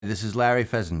This is Larry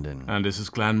Fessenden. And this is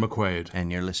Glenn McQuaid.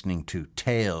 And you're listening to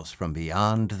Tales from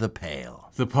Beyond the Pale.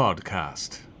 The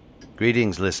podcast.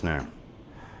 Greetings, listener.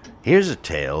 Here's a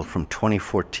tale from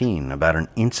 2014 about an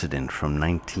incident from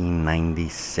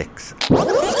 1996.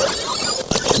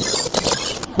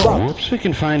 Perhaps we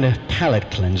can find a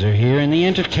palate cleanser here in the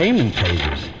entertainment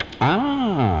pages.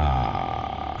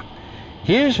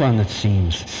 Here's one that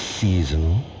seems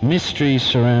seasonal. Mystery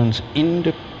surrounds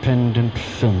independent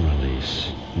film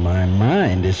release. My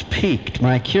mind is piqued,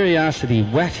 my curiosity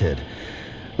whetted.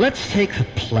 Let's take the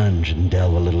plunge and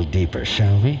delve a little deeper,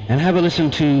 shall we? And have a listen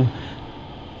to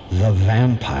The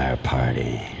Vampire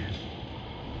Party.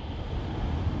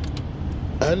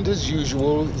 And as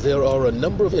usual, there are a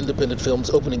number of independent films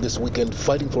opening this weekend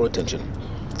fighting for attention.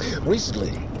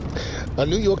 Recently, a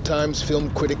New York Times film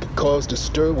critic caused a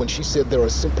stir when she said there are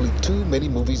simply too many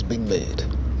movies being made.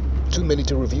 Too many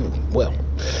to review. Well,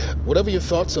 whatever your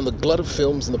thoughts on the glut of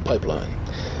films in the pipeline,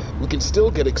 we can still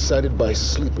get excited by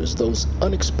sleepers, those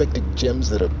unexpected gems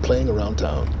that are playing around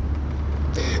town.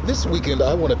 This weekend,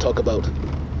 I want to talk about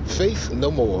Faith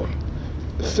No More,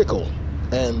 Fickle,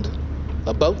 and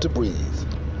About to Breathe.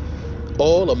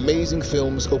 All amazing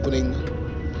films opening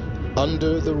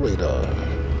under the radar.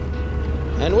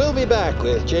 And we'll be back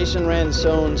with Jason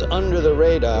Ransone's Under the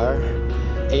Radar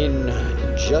in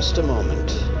just a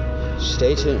moment.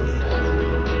 Stay tuned.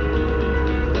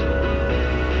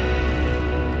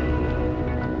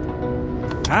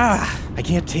 I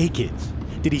can't take it.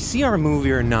 Did he see our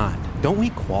movie or not? Don't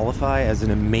we qualify as an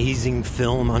amazing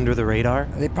film under the radar?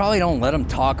 They probably don't let him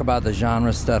talk about the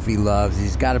genre stuff he loves.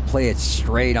 He's got to play it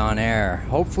straight on air.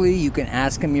 Hopefully you can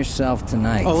ask him yourself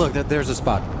tonight. Oh, look, there's a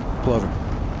spot. Pull over.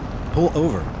 Pull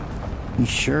over. You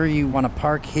sure you want to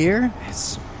park here?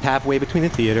 It's halfway between the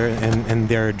theater and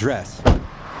their address.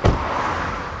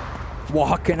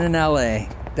 Walking in L.A.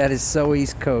 That is so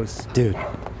East Coast. Dude,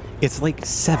 it's like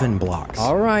 7 blocks.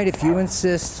 All right, if you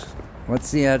insist.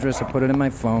 What's the address? I'll put it in my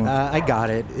phone. I got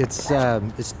it. It's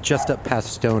just up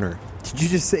past Stoner. Did you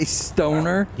just say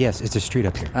Stoner? Yes, it's a street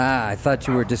up here. I thought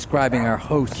you were describing our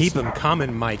host. Keep them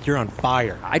coming, Mike. You're on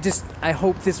fire. I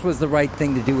hope this was the right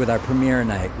thing to do with our premiere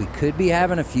night. We could be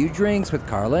having a few drinks with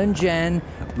Carla and Jen,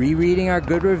 rereading our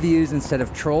good reviews instead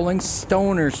of trolling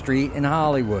Stoner Street in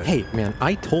Hollywood. Hey, man,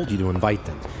 I told you to invite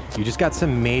them. You just got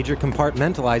some major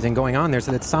compartmentalizing going on there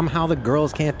so that somehow the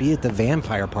girls can't be at the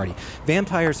vampire party.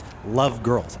 Vampires love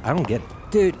girls. I don't get it.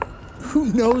 Dude,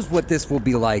 who knows what this will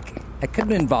be like? I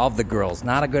couldn't involve the girls.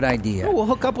 Not a good idea. Oh, we'll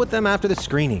hook up with them after the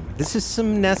screening. This is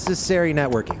some necessary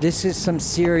networking. This is some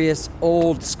serious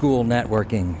old school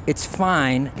networking. It's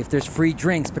fine if there's free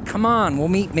drinks, but come on, we'll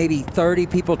meet maybe 30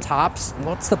 people tops.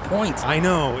 What's the point? I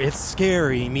know, it's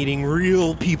scary meeting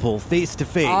real people face to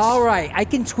face. All right, I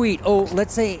can tweet,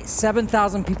 let's say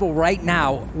 7,000 people right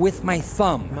now with my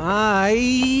thumb.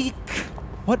 Mike,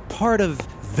 what part of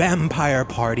Vampire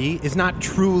Party is not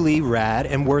truly rad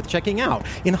and worth checking out?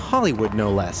 In Hollywood,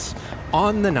 no less.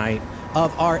 On the night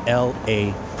of our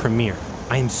LA premiere.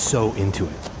 I am so into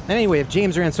it. Anyway, if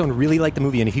James Ransone really liked the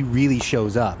movie and if he really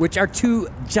shows up... Which are 2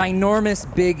 ginormous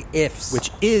big ifs.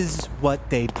 Which is what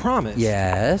they promised.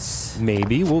 Yes?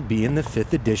 Maybe we'll be in the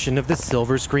 5th edition of the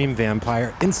Silver Scream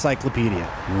Vampire Encyclopedia.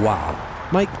 Wow.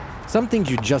 Mike, some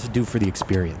things you just do for the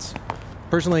experience.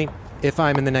 Personally, if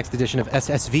I'm in the next edition of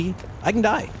SSV, I can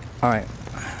die. All right,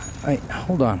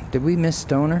 hold on. Did we miss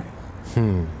Stoner?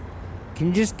 Can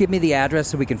you just give me the address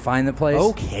so we can find the place?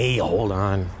 Okay, hold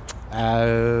on.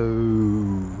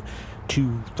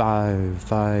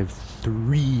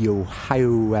 2553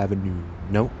 Ohio Avenue.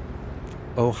 Nope.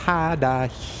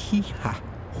 Ohio-da-hee-ha.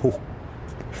 Ho.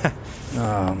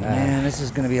 Oh, man, this is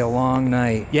going to be a long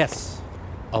night. Yes.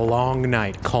 A long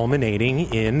night culminating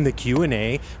in the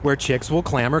Q&A where chicks will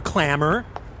clamor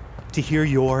to hear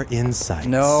your insights.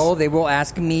 No, they will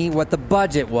ask me what the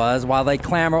budget was while they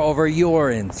clamor over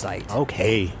your insight.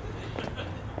 Okay.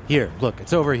 Here, look,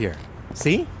 it's over here.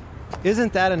 See?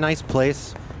 Isn't that a nice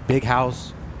place? Big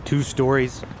house, 2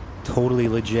 stories, totally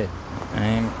legit.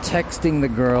 I'm texting the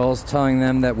girls, telling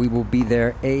them that we will be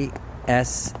there ASAP.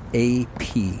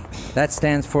 That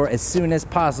stands for as soon as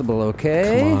possible,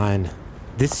 okay? Come on.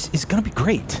 This is gonna be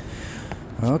great.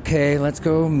 Okay, let's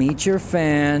go meet your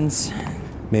fans.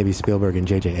 Maybe Spielberg and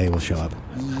JJA will show up.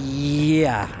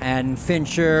 Yeah, and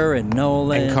Fincher and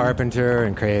Nolan. And Carpenter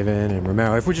and Craven and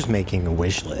Romero, if we're just making a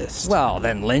wish list. Well,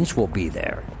 then Lynch will be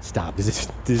there. Stop. This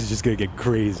is just going to get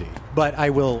crazy. But I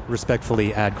will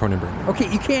respectfully add Cronenberg.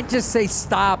 Okay, you can't just say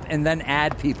stop and then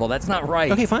add people. That's not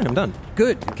right. Okay, fine. I'm done.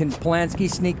 Good. Can Polanski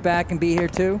sneak back and be here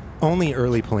too? Only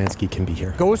early Polanski can be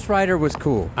here. Ghost Rider was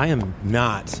cool. I am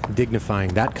not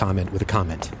dignifying that comment with a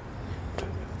comment.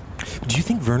 Do you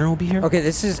think Werner will be here? Okay,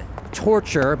 this is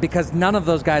torture because none of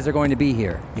those guys are going to be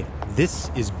here. Yeah, this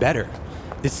is better.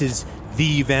 This is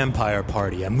The Vampire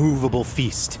Party, a movable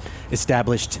feast,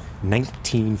 established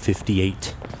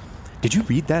 1958. Did you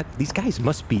read that? These guys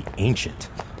must be ancient.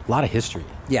 A lot of history.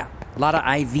 Yeah, a lot of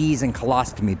IVs and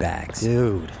colostomy bags.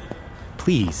 Dude,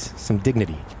 please, some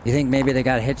dignity. You think maybe they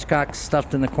got Hitchcock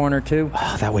stuffed in the corner too?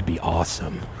 Oh, that would be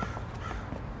awesome.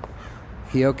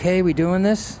 You okay? We doing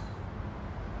this?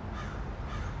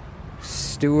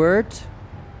 Stuart?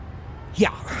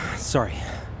 Yeah, sorry.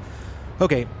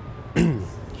 Okay,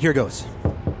 here goes.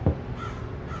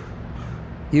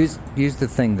 Use the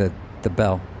thing, the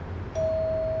bell.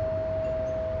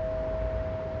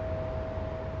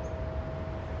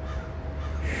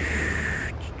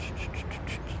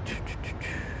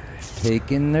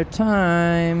 Taking their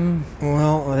time.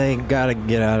 Well, they gotta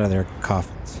get out of their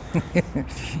coffins.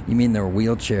 You mean their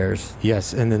wheelchairs?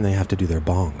 Yes, and then they have to do their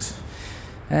bongs.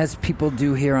 As people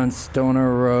do here on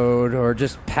Stoner Road, or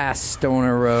just past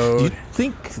Stoner Road. Do you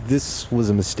think this was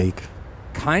a mistake?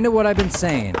 Kind of what I've been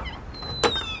saying.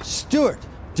 Stuart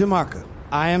DeMarco,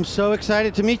 I am so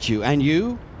excited to meet you. And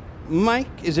you, Mike,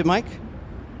 is it Mike?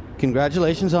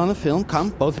 Congratulations on the film. Come,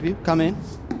 both of you, come in.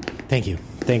 Thank you.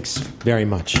 Thanks very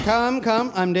much. Come.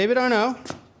 I'm David Arnault.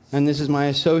 And this is my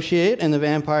associate in the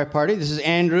Vampire Party. This is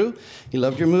Andrew. He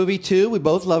loved your movie, too. We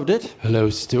both loved it. Hello,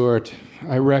 Stuart.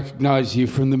 I recognize you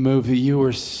from the movie. You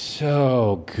were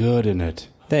so good in it.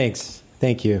 Thanks.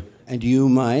 Thank you. And you,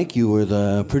 Mike, you were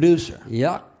the producer.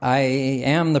 Yeah, I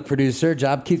am the producer.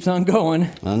 Job keeps on going.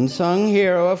 Unsung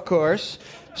hero, of course.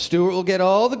 Stuart will get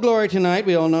all the glory tonight.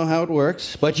 We all know how it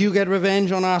works. But you get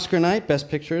revenge on Oscar night. Best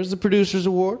Picture is the Producer's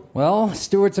Award. Well,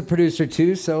 Stuart's a producer,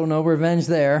 too, so no revenge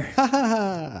there. Ha ha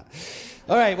ha.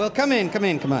 All right, well, come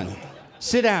on.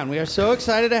 Sit down. We are so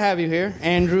excited to have you here.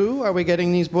 Andrew, are we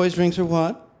getting these boys drinks or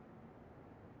what?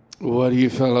 What do you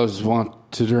fellows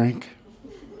want to drink?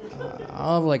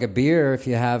 I'll have like a beer if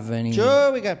you have any.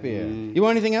 Sure, we got beer. You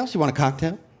want anything else? You want a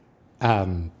cocktail?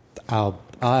 I'll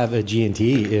have a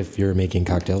G&T if you're making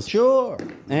cocktails. Sure.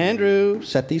 Andrew,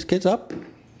 set these kids up.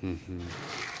 Mm-hmm.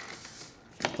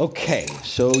 Okay,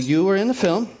 so you were in the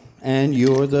film, and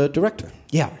you're the director.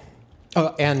 Yeah.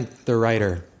 Oh, and the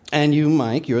writer. And you,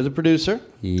 Mike, you're the producer.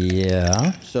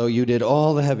 Yeah. So you did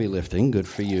all the heavy lifting. Good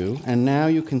for you. And now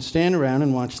you can stand around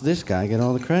and watch this guy get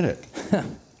all the credit.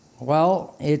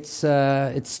 Well, it's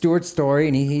Stuart's story,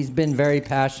 and he's been very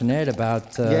passionate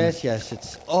about... Yes,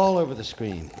 it's all over the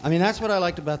screen. I mean, that's what I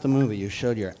liked about the movie. You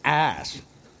showed your ass.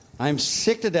 I'm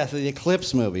sick to death of the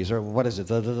Eclipse movies, or what is it,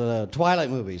 the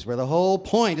Twilight movies, where the whole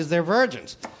point is they're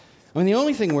virgins. I mean, the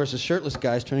only thing worse is shirtless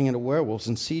guys turning into werewolves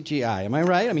in CGI. Am I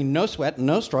right? I mean, no sweat,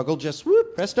 no struggle, just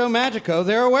whoop, presto magico,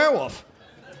 they're a werewolf.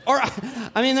 Or,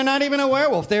 I mean, they're not even a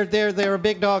werewolf. They're a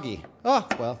big doggy. Oh,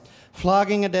 well...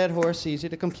 Flogging a dead horse, easy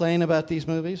to complain about these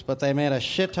movies, but they made a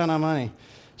shit ton of money.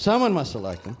 Someone must have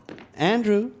liked them.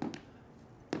 Andrew,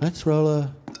 let's roll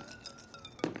a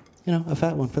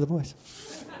fat one for the boys.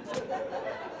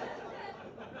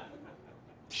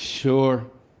 Sure.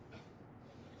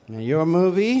 Now, your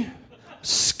movie,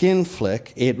 Skin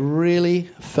Flick, it really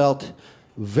felt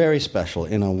very special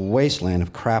in a wasteland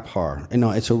of crap horror. You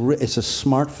know, it's a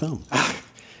smart film.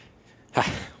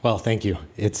 Well, thank you.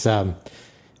 It's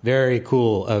very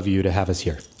cool of you to have us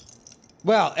here.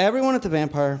 Well, everyone at the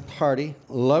Vampire Party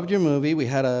loved your movie. We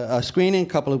had a screening a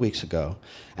couple of weeks ago,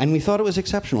 and we thought it was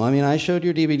exceptional. I mean, I showed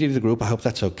your DVD to the group. I hope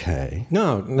that's okay.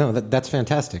 No, that's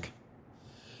fantastic.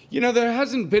 You know, there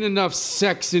hasn't been enough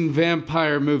sex in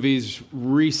vampire movies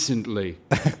recently.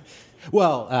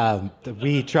 Well,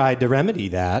 we tried to remedy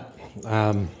that.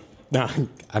 No,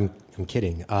 I'm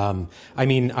kidding. I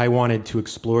mean, I wanted to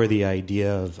explore the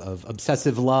idea of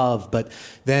obsessive love, but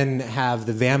then have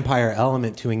the vampire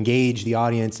element to engage the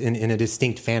audience in a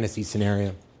distinct fantasy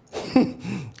scenario.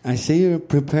 I see you're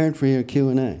prepared for your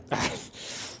Q&A.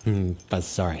 But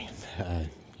sorry.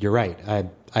 You're right.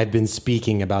 I've been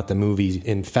speaking about the movie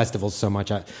in festivals so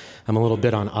much, I'm a little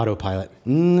bit on autopilot.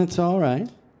 It's all right.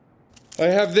 I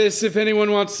have this if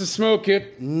anyone wants to smoke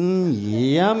it.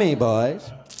 Yummy,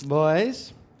 boys.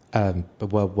 Boys? But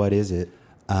what is it?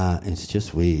 It's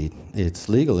just weed. It's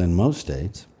legal in most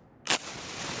states.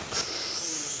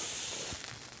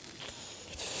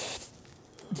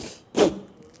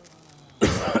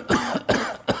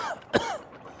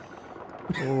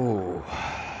 Oh.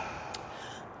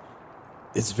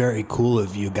 It's very cool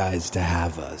of you guys to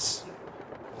have us.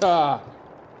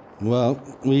 Well,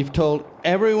 we've told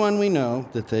everyone we know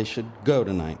that they should go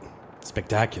tonight.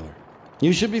 Spectacular.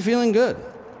 You should be feeling good.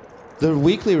 The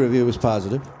weekly review was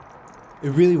positive. It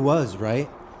really was, right?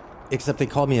 Except they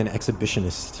called me an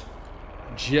exhibitionist.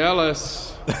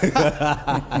 Jealous.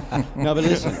 No, but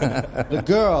listen, the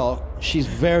girl, she's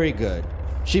very good.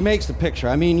 She makes the picture.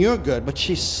 I mean, you're good, but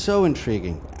she's so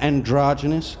intriguing.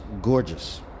 Androgynous,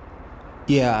 gorgeous.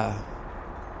 Yeah.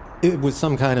 It was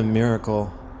some kind of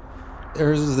miracle.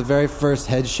 Hers was the very first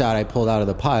headshot I pulled out of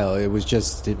the pile. It was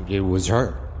just, it was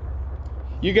her.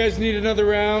 You guys need another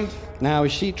round? Now,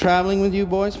 is she traveling with you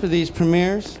boys for these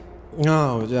premieres?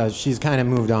 No, she's kind of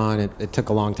moved on. It took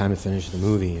a long time to finish the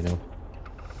movie, you know.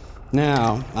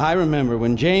 Now, I remember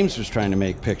when James was trying to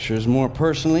make pictures more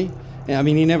personally. I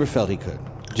mean, he never felt he could.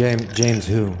 James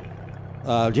who?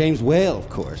 James Whale, of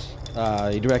course.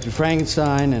 He directed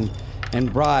Frankenstein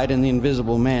and Bride and the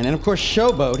Invisible Man. And, of course,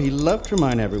 Showboat. He loved to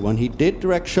remind everyone he did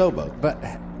direct Showboat.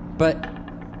 But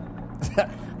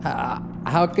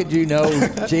how could you know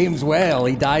James Whale?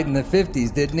 He died in the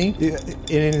 50s, didn't he?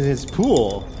 In his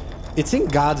pool. It's in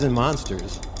Gods and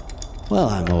Monsters. Well,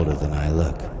 I'm older than I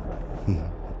look.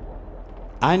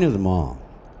 I knew them all.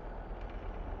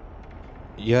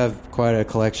 You have quite a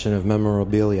collection of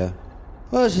memorabilia.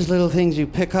 Well, it's just little things you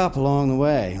pick up along the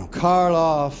way. You know,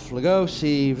 Karloff,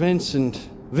 Lugosi, Vincent.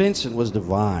 Vincent was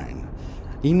divine.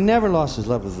 He never lost his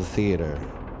love of the theater.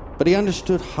 But he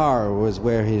understood horror was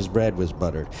where his bread was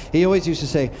buttered. He always used to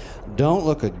say, "Don't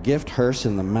look a gift hearse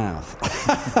in the mouth."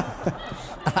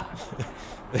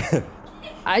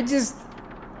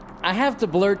 I have to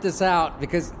blurt this out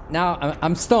because now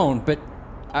I'm stoned, but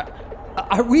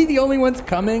are we the only ones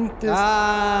coming?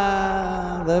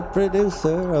 The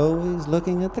producer always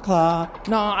looking at the clock.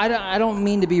 No, I don't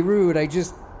mean to be rude. I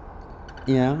just...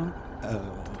 Yeah?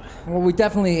 Well, we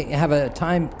definitely have a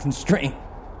time constraint.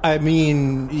 We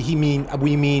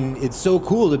mean it's so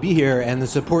cool to be here and the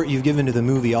support you've given to the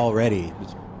movie already.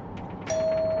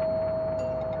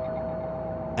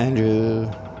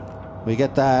 Andrew, we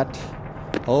get that.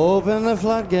 Open the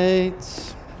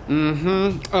floodgates.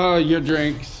 Mm-hmm. Your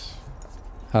drinks.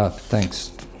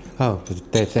 Thanks. Oh,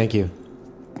 thank you.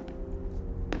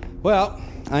 Well,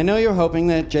 I know you're hoping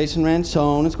that Jason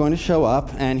Ransone is going to show up,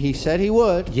 and he said he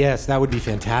would. Yes, that would be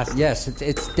fantastic. Yes,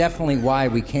 it's definitely why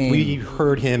we came. We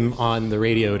heard him on the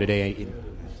radio today.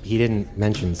 He didn't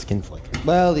mention Skinflick.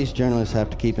 Well, these journalists have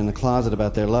to keep in the closet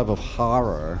about their love of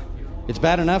horror. It's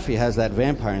bad enough he has that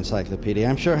vampire encyclopedia.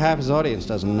 I'm sure half his audience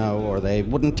doesn't know, or they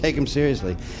wouldn't take him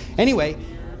seriously. Anyway,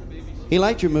 he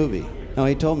liked your movie. No,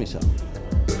 he told me so.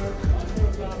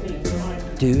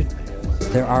 Dude,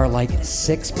 there are like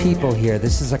 6 people here.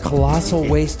 This is a colossal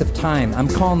waste of time. I'm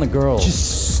calling the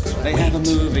girls. They have a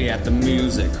movie at the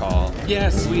music hall.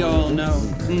 Yes, we all know.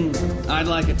 I'd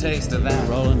like a taste of that.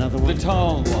 Roll another one. The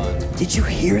tall one. Did you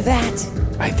hear that?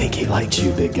 I think he likes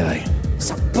you, big guy. It's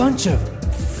a bunch of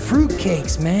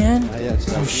fruitcakes, man.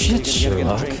 Oh, shit,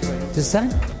 Sherlock. Does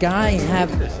that guy have...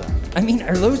 I mean,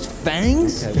 are those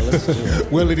fangs?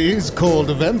 Well, it is called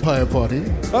a vampire party.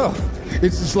 Oh.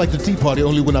 It's just like the Tea Party,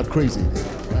 only we're not crazy.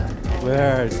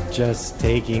 We're just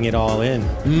taking it all in.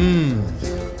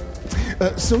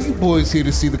 So you boys here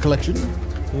to see the collection?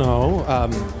 No,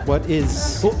 what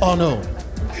is... Oh, no.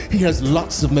 He has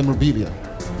lots of memorabilia.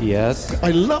 Yes?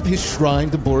 I love his shrine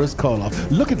to Boris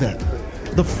Karloff. Look at that.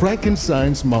 The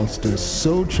Frankenstein's monster,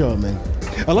 so charming.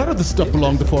 A lot of the stuff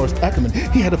belonged to Forrest Ackerman.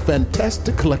 He had a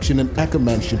fantastic collection in Acker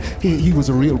Mansion. He was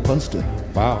a real punster.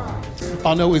 Wow.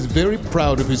 Arno is very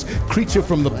proud of his Creature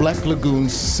from the Black Lagoon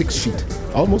 6-sheet.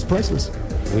 Almost priceless.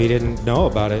 We didn't know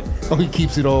about it. Oh, he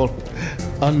keeps it all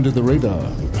under the radar.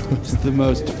 It's the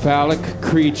most phallic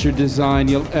creature design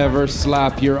you'll ever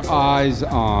slap your eyes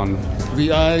on.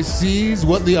 The eye sees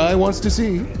what the eye wants to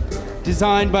see.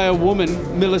 Designed by a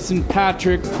woman, Millicent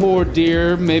Patrick, poor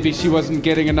dear. Maybe she wasn't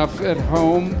getting enough at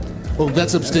home. Oh,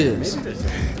 that's upstairs.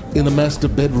 In the master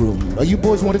bedroom. You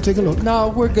boys want to take a look? No,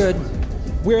 we're good.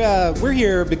 We're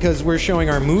here because we're showing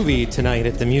our movie tonight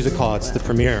at the music hall. It's the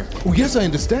premiere. Oh, yes, I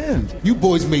understand. You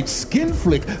boys made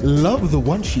Skinflick. Love the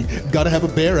one sheet. Gotta have a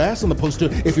bare ass on the poster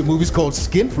if your movie's called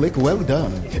Skinflick. Well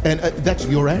done. And that's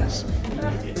your ass?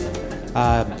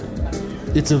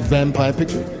 It's a vampire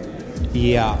picture?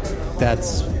 Yeah,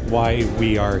 that's why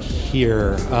we are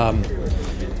here.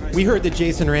 We heard that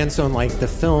Jason Ransone liked the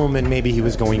film and maybe he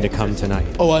was going to come tonight.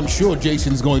 Oh, I'm sure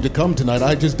Jason's going to come tonight.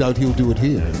 I just doubt he'll do it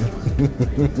here.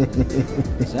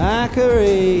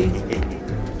 Zachary!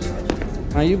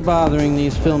 Are you bothering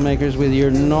these filmmakers with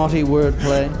your naughty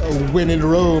wordplay? When in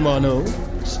Rome, Arno.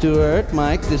 Stuart,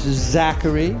 Mike, this is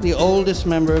Zachary, the oldest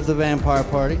member of the Vampire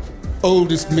Party.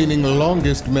 Oldest meaning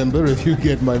longest member, if you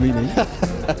get my meaning.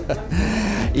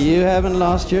 You haven't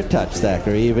lost your touch,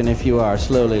 Zachary, even if you are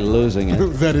slowly losing it.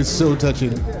 That is so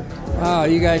touching. Oh,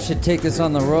 you guys should take this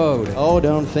on the road. Oh,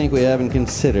 don't think we haven't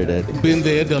considered it. Been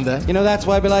there, done that. You know, that's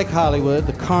why we like Hollywood.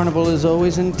 The carnival is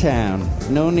always in town.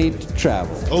 No need to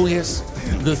travel. Oh, yes.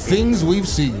 The things we've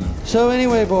seen. So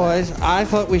anyway, boys, I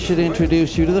thought we should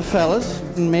introduce you to the fellas,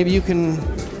 and maybe you can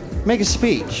make a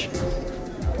speech.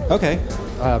 Okay,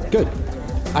 good.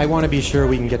 I want to be sure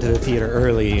we can get to the theater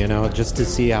early, just to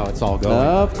see how it's all going.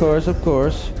 Of course, of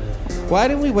course. Why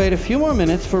don't we wait a few more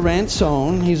minutes for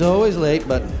Ransone? He's always late,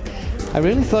 but I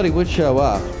really thought he would show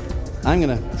up. I'm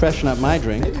gonna freshen up my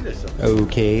drink.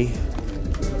 Okay.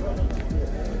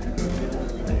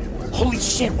 Holy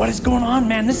shit, what is going on,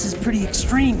 man? This is pretty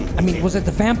extreme. I mean, was it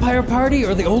the vampire party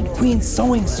or the old Queen's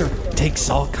sewing circle? Takes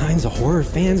all kinds of horror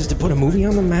fans to put a movie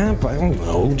on the map. I don't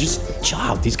know. Just chill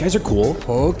out. These guys are cool.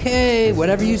 Okay,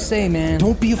 whatever you say, man.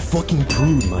 Don't be a fucking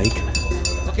prude, Mike.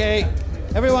 Okay,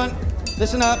 everyone,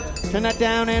 listen up. Turn that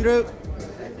down, Andrew.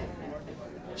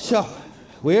 So,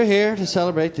 we're here to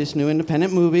celebrate this new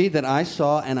independent movie that I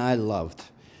saw and I loved.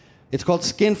 It's called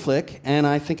Skin Flick, and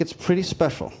I think it's pretty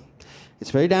special. It's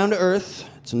very down to earth.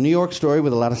 It's a New York story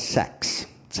with a lot of sex.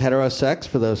 It's heterosex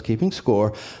for those keeping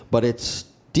score, but it's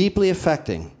deeply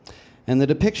affecting. And the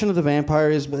depiction of the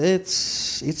vampire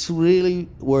it's really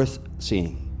worth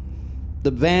seeing.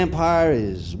 The vampire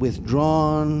is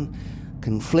withdrawn,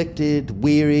 conflicted,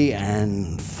 weary,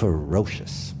 and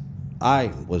ferocious.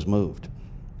 I was moved.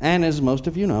 And as most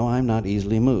of you know, I'm not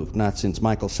easily moved. Not since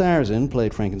Michael Sarrazin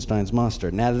played Frankenstein's monster.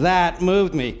 Now that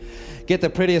moved me. Get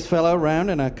the prettiest fellow around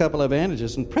and a couple of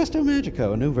bandages, and presto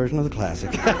magico, a new version of the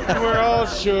classic. We're all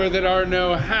sure that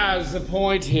Arnaud has a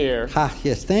point here.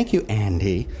 Yes, thank you,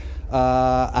 Andy.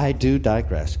 I do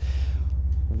digress.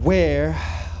 Where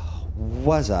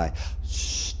was I?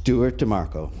 Stuart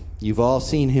DeMarco. You've all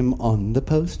seen him on the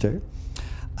poster.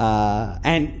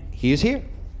 And he is here.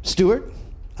 Stuart,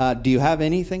 do you have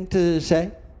anything to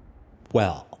say?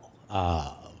 Well,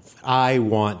 I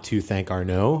want to thank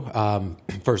Arnaud,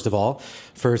 first of all,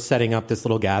 for setting up this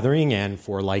little gathering and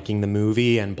for liking the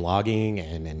movie and blogging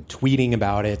and tweeting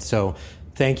about it. So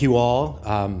thank you all.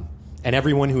 And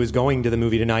everyone who is going to the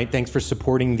movie tonight, thanks for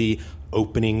supporting the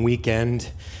opening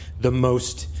weekend, the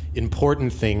most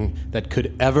important thing that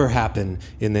could ever happen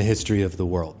in the history of the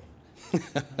world.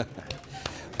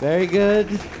 Very good.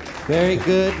 Very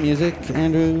good. Music,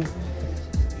 Andrew.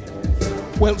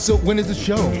 Well, so when is the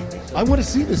show? I want to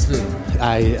see this thing.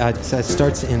 It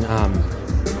starts in,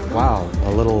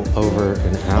 a little over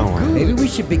an hour. Maybe we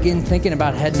should begin thinking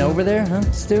about heading over there, huh,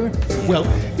 Stuart? Well,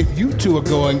 if you two are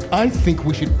going, I think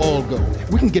we should all go.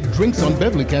 We can get drinks on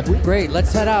Beverly, can't we? Great,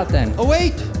 let's head out then. Oh,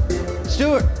 wait!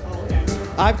 Stuart,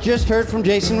 I've just heard from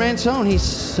Jason Ransone. He's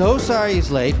so sorry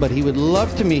he's late, but he would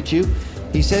love to meet you.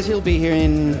 He says he'll be here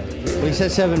in, he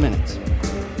said 7 minutes.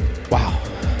 Wow.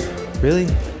 Really?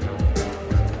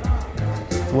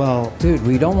 Well, dude,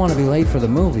 we don't want to be late for the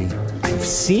movie. I've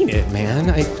seen it,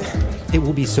 man. It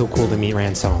will be so cool to meet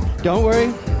Ransone. Don't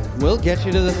worry. We'll get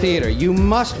you to the theater. You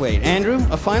must wait. Andrew,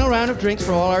 a final round of drinks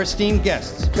for all our esteemed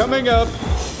guests. Coming up.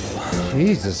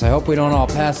 Jesus, I hope we don't all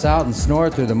pass out and snore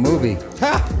through the movie.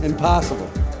 Ha! Impossible.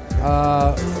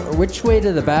 Which way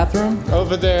to the bathroom?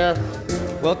 Over there.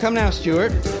 Well, come now,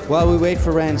 Stuart, while we wait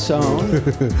for Ransone.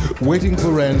 Waiting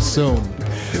for Ransone.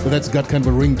 Well, that's got kind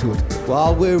of a ring to it.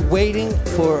 While we're waiting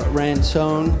for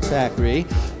Ransone Thackeray,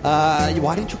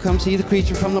 why don't you come see The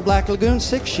Creature from the Black Lagoon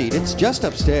 6 sheet? It's just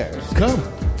upstairs. Come.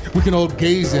 We can all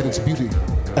gaze at its beauty.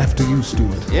 After you,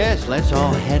 Stuart. Yes, let's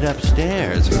all head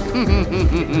upstairs.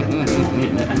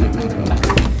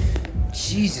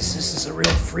 Jesus, this is a real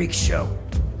freak show.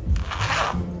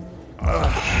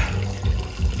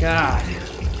 God,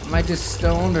 am I just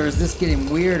stoned or is this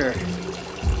getting weirder?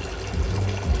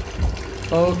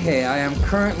 Okay, I am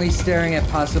currently staring at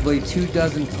possibly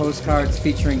 24 postcards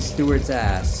featuring Stuart's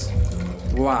ass.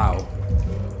 Wow.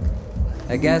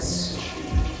 I guess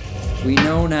we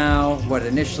know now what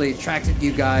initially attracted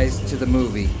you guys to the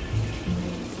movie.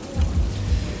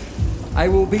 I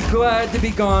will be glad to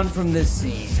be gone from this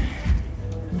scene.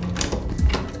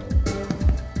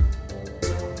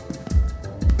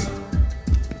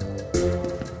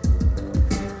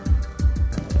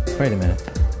 Wait a minute.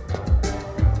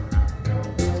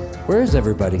 Where is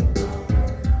everybody?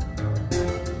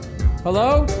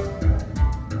 Hello?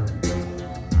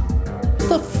 What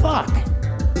the fuck?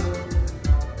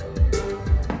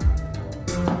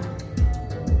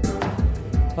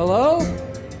 Hello?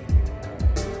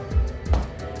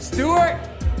 Stuart?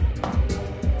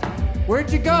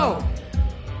 Where'd you go?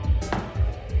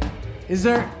 Is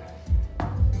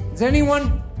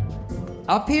anyone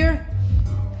up here?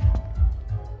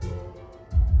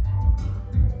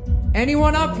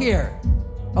 Anyone up here?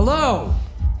 Hello?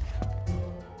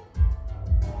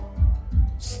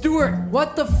 Stuart,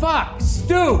 what the fuck?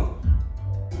 Stu!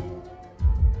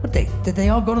 What, did they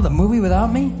all go to the movie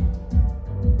without me?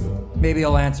 Maybe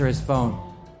he'll answer his phone.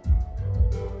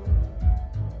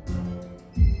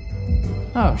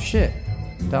 Oh, shit.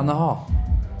 Down the hall.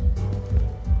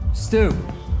 Stu!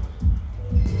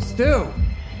 Stu!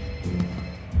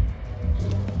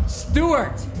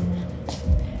 Stuart!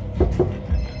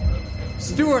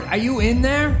 Stuart, are you in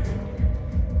there?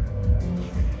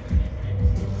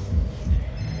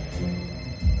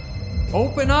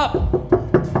 Open up!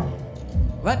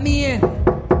 Let me in!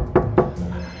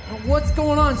 What's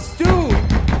going on, Stu?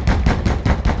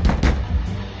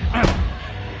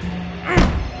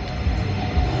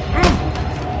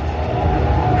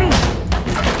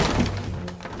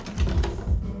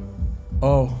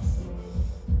 Oh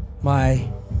my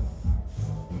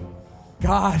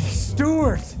God,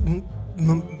 Stuart!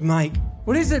 Mike.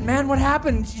 What is it, man? What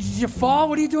happened? Did you fall?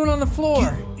 What are you doing on the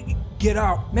floor? Get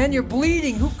out. Man, you're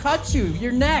bleeding. Who cut you?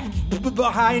 Your neck.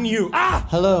 Behind you. Ah!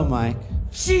 Hello, Mike.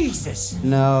 Jesus!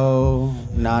 No,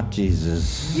 not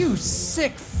Jesus. You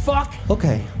sick fuck!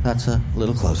 Okay, that's a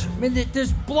little closer. I mean,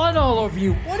 there's blood all over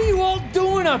you. What are you all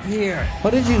doing up here?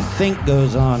 What did you think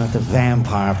goes on at the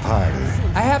vampire party?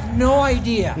 I have no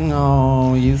idea.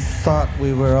 No, you thought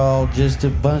we were all just a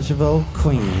bunch of old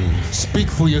queens. Speak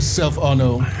for yourself,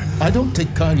 Arno. I don't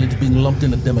take kindly to being lumped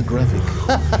in a demographic.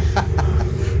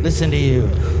 Listen to you.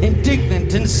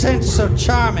 Indignant and sense so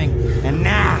charming. And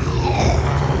now...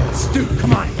 Stu,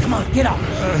 come on, get up.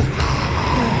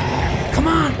 Come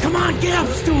on, get up,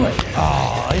 Stuart.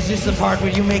 Oh, is this the part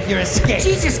where you make your escape?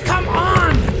 Jesus, come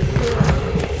on!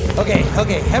 Okay,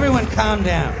 everyone calm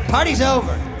down. Party's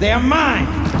over. They are mine.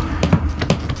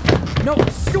 No,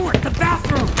 Stuart, the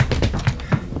bathroom.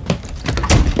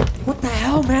 What the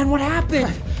hell, man? What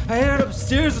happened? I headed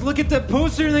upstairs to look at that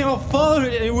poster and they all followed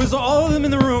it. It was all of them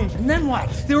in the room. And then what?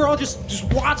 They were all just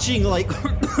watching like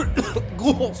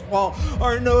ghouls while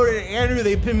Arnaud and Andrew,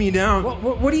 they pinned me down.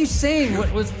 What are you saying?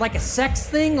 What, was it like a sex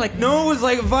thing? Like No, it was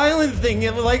like a violent thing.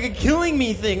 It was like a killing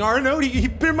me thing. Arnaud, he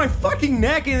pinned my fucking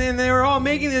neck and then they were all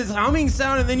making this humming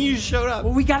sound and then you showed up.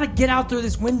 Well, we gotta get out through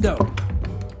this window.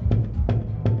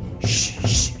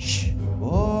 Shh.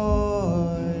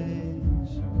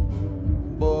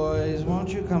 Boys, won't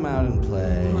you come out and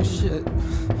play? Oh, shit.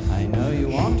 I know you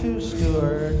want to,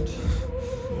 Stuart.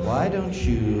 Why don't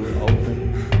you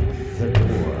open the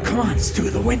door? Come on,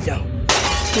 Stu, the window.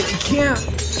 You can't.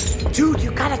 Dude, you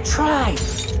gotta try.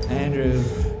 Andrew,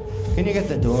 can you get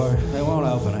the door? They won't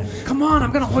open it. Come on,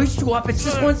 I'm gonna hoist you up. It's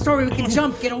just one story. We can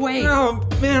jump, get away. No,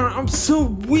 man, I'm so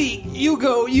weak. You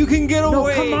go. You can get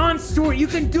away. No, come on, Stuart. You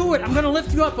can do it. I'm gonna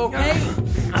lift you up, okay?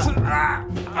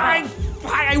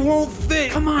 I won't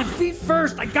fit. Come on, feet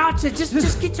first. I gotcha.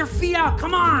 Just get your feet out.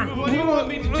 Come on. What do you want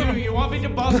me to do? You want me to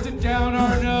bust it down,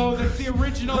 Arno? That's the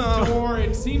original door.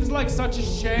 It seems like such a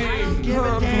shame. Give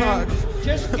a damn.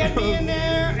 Just get me in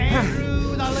there,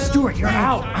 Andrew. Stuart, you're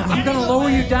out. I'm gonna lower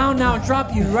you down now and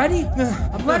drop you. Ready?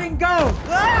 I'm letting go.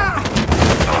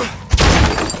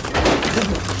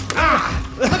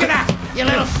 Look at that! You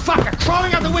little fucker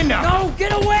crawling out the window! No,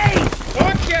 get away!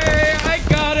 Okay, I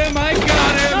got him.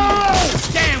 No!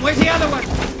 Damn, where's the other one?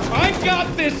 I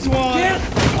got this one. Get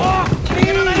off me!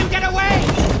 You're gonna let him get away!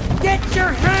 Get your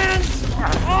hands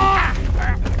off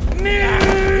me!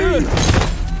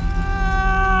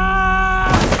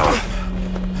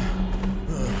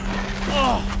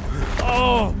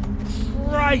 Oh,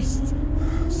 Christ!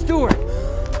 Stuart!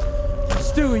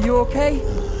 Stu, are you okay?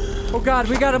 Oh God,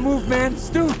 we gotta move, man.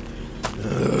 Stu!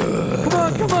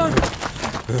 Come on!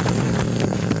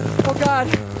 Oh God!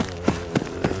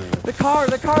 The car!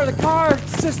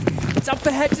 It's up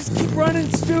ahead. Just keep running,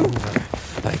 Stu.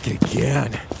 I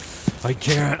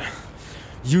can't.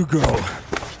 You go.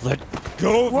 Let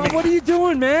go of me. What are you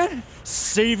doing, man?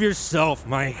 Save yourself,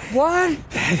 Mike. What?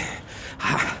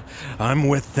 I'm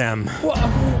with them.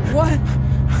 What?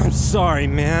 I'm sorry,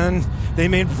 man. They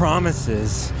made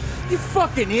promises. You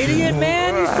fucking idiot,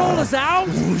 man! You sold us out!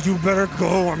 You better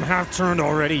go. I'm half turned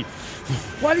already.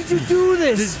 Why did you do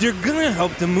this? You're gonna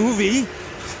help the movie.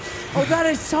 Oh, that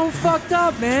is so fucked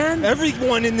up, man.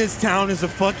 Everyone in this town is a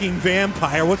fucking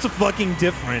vampire. What's the fucking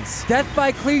difference? Death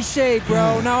by cliche,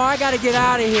 bro. Now I gotta get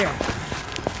out of here.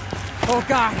 Oh,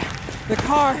 God. The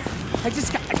car. I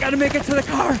gotta make it to the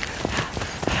car.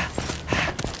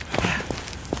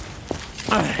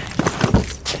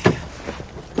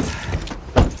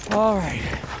 All right.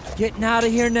 Getting out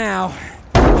of here now.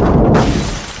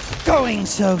 Going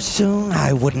so soon,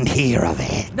 I wouldn't hear of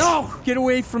it. No! Get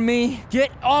away from me!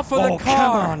 Get off of the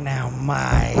car! Come on now,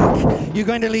 Mike. You're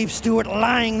going to leave Stuart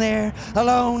lying there,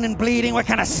 alone and bleeding? What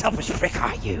kind of selfish prick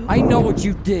are you? I know what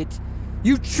you did.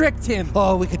 You tricked him.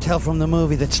 Oh, we could tell from the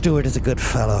movie that Stuart is a good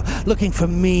fellow, looking for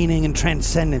meaning and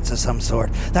transcendence of some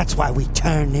sort. That's why we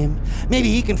turned him. Maybe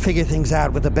he can figure things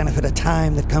out with the benefit of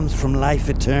time that comes from life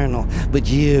eternal. But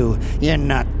you're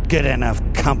not good enough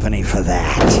company for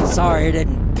that. Sorry I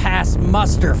didn't pass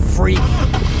muster, freak.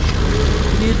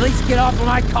 Can you at least get off of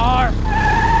my car?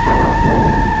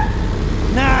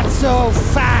 Not so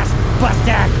fast,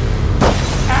 Buster!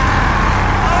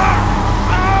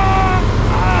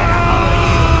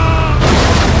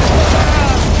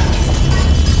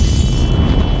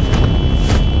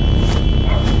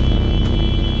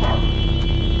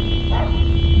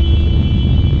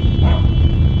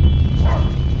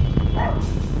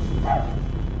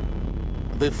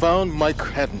 They found Mike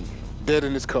Haddon dead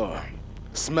in his car,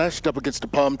 smashed up against a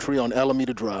palm tree on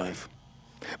Alameda Drive.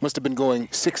 Must have been going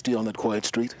 60 on that quiet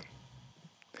street.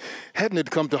 Haddon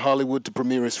had come to Hollywood to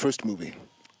premiere his first movie.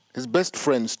 His best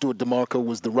friend, Stuart DeMarco,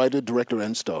 was the writer, director,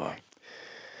 and star.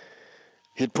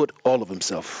 He had put all of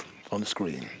himself on the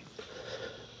screen.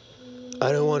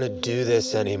 I don't want to do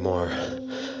this anymore.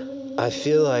 I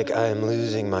feel like I am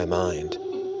losing my mind.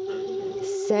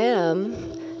 Sam,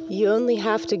 you only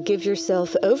have to give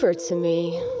yourself over to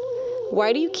me.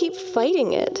 Why do you keep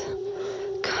fighting it?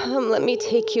 Come, let me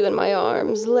take you in my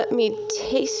arms. Let me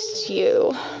taste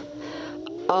you.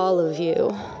 All of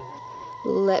you.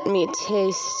 Let me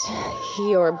taste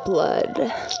your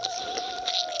blood.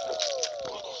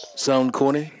 Sound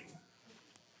corny?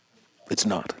 It's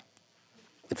not.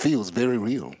 It feels very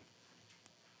real.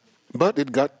 But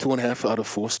it got 2.5 out of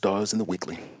 4 stars in the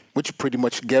weekly, which pretty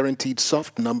much guaranteed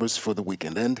soft numbers for the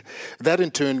weekend, and that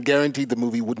in turn guaranteed the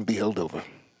movie wouldn't be held over.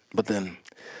 But then,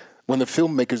 when the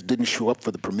filmmakers didn't show up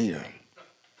for the premiere,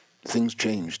 things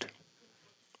changed.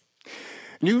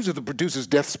 News of the producer's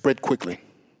death spread quickly,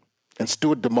 and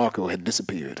Stuart DeMarco had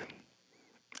disappeared.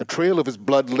 A trail of his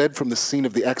blood led from the scene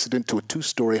of the accident to a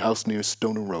 2-story house near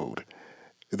Stoner Road.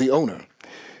 The owner,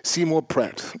 Seymour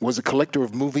Pratt, was a collector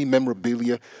of movie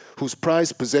memorabilia whose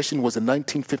prized possession was a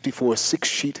 1954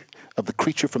 6-sheet of The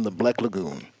Creature from the Black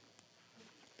Lagoon.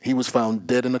 He was found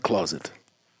dead in a closet,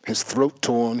 his throat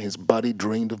torn, his body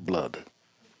drained of blood.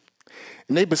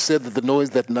 Neighbors said that the noise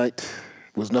that night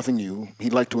was nothing new. He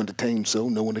liked to entertain, so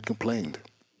no one had complained.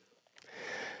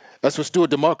 As for Stuart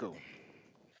DeMarco,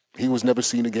 he was never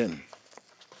seen again.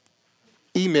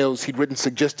 Emails he'd written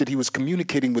suggested he was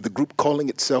communicating with a group calling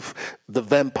itself the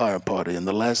Vampire Party in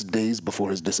the last days before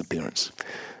his disappearance.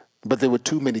 But there were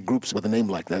too many groups with a name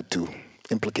like that to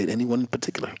implicate anyone in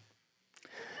particular.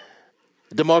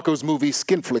 DeMarco's movie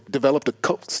Skinflick developed a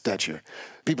cult stature.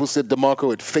 People said DeMarco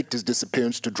had faked his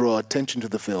disappearance to draw attention to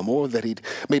the film, or that he'd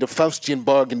made a Faustian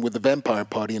bargain with the Vampire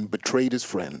Party and betrayed his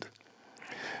friend.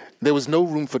 There was no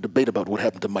room for debate about what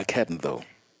happened to Mike Haddon, though.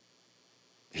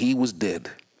 He was dead.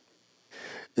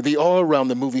 The awe around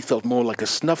the movie felt more like a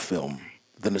snuff film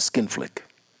than a skinflick.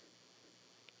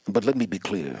 But let me be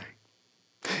clear.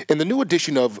 In the new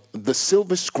edition of The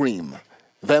Silver Scream,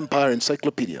 Vampire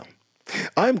Encyclopedia,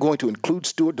 I'm going to include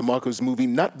Stuart DeMarco's movie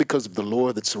not because of the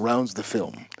lore that surrounds the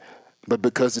film, but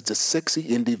because it's a sexy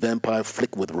indie vampire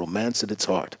flick with romance at its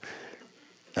heart.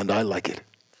 And I like it.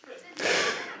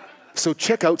 So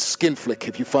check out Skinflick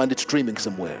if you find it streaming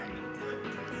somewhere.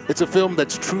 It's a film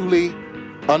that's truly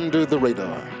under the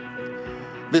radar.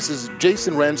 This is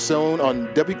Jason Ransone on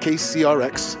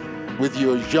WKCRX with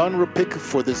your genre pick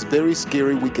for this very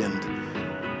scary weekend.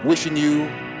 Wishing you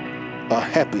a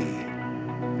happy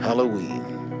Halloween.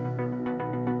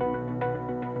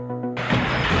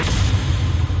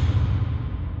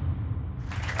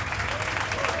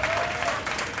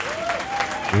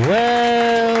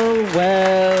 Well,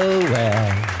 well,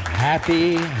 well.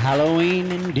 Happy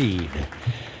Halloween indeed.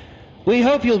 We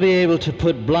hope you'll be able to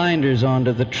put blinders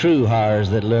onto the true horrors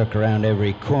that lurk around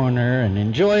every corner and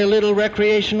enjoy a little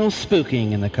recreational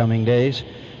spooking in the coming days.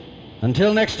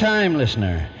 Until next time,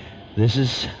 listener, this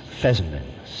is Fessenden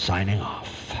signing off.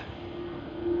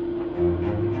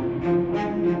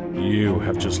 You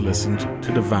have just listened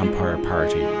to The Vampire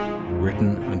Party,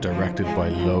 written and directed by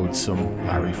loathsome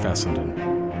Larry Fessenden.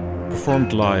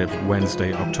 Performed live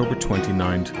Wednesday, October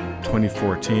 29th,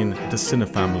 2014 at the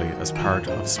Cinefamily as part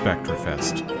of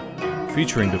Spectrafest,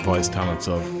 featuring the voice talents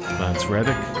of Lance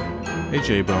Reddick,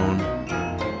 AJ Bone,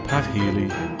 Pat Healy,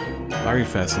 Larry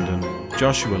Fessenden,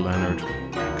 Joshua Leonard,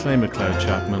 Clay McLeod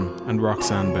Chapman, and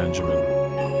Roxanne Benjamin.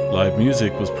 Live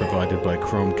music was provided by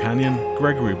Chrome Canyon,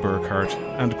 Gregory Burkhart,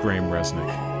 and Graham Resnick.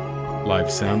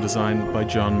 Live sound design by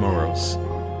John Moros.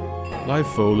 Live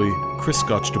Foley, Chris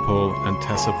Gotchtapole and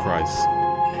Tessa Price.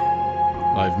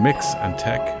 Live mix and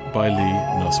tech by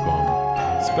Lee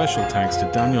Nussbaum. Special thanks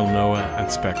to Daniel Noah and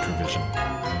Spectravision.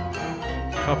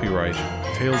 Copyright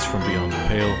Tales from Beyond the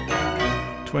Pale,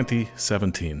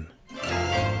 2017.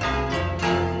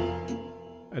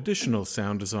 Additional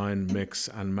sound design, mix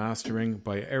and mastering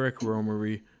by Eric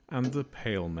Romery and The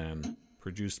Pale Men.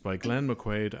 Produced by Glenn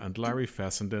McQuaid and Larry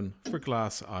Fessenden for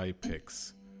Glass Eye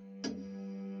Picks.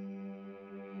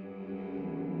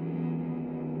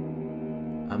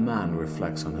 A man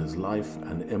reflects on his life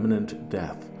and imminent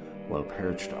death while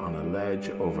perched on a ledge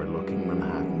overlooking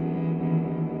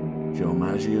Manhattan. Joe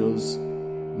Maggio's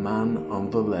Man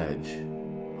on the Ledge,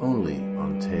 only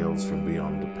on Tales from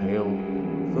Beyond the Pale,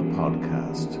 the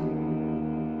podcast.